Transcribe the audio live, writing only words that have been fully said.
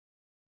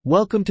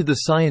Welcome to the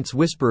Science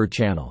Whisperer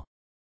channel.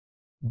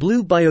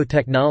 Blue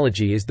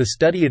biotechnology is the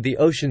study of the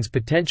ocean's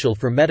potential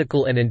for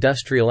medical and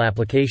industrial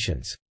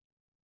applications.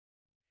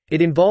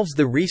 It involves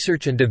the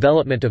research and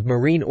development of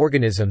marine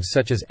organisms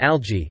such as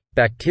algae,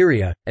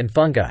 bacteria, and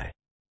fungi.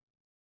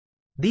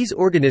 These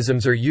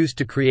organisms are used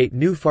to create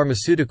new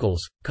pharmaceuticals,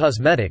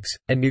 cosmetics,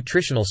 and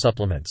nutritional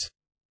supplements.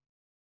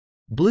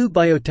 Blue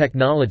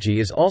biotechnology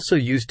is also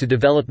used to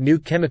develop new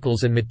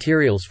chemicals and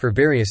materials for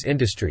various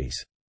industries.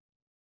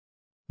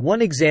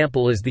 One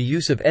example is the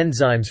use of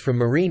enzymes from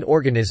marine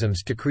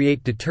organisms to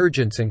create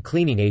detergents and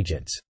cleaning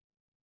agents.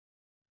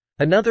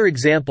 Another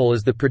example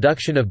is the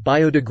production of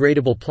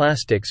biodegradable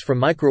plastics from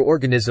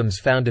microorganisms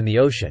found in the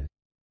ocean.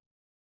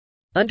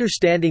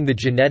 Understanding the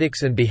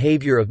genetics and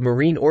behavior of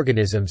marine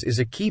organisms is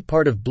a key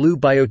part of blue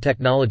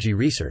biotechnology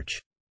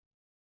research.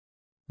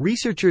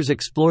 Researchers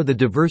explore the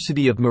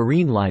diversity of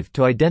marine life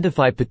to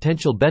identify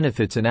potential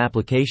benefits and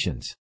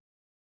applications.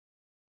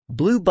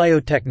 Blue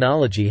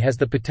biotechnology has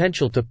the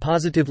potential to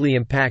positively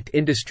impact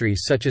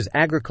industries such as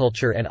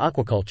agriculture and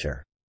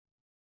aquaculture.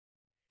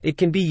 It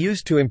can be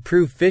used to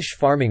improve fish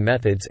farming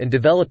methods and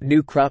develop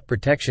new crop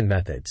protection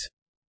methods.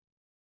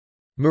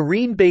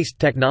 Marine-based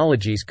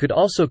technologies could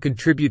also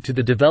contribute to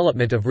the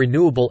development of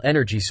renewable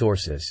energy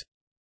sources.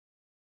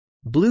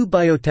 Blue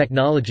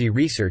biotechnology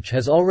research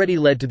has already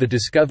led to the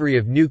discovery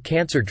of new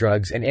cancer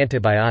drugs and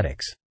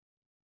antibiotics.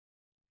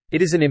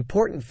 It is an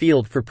important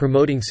field for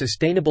promoting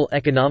sustainable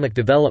economic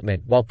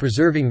development while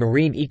preserving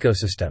marine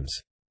ecosystems.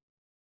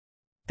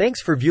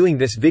 Thanks for viewing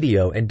this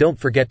video and don't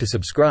forget to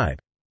subscribe.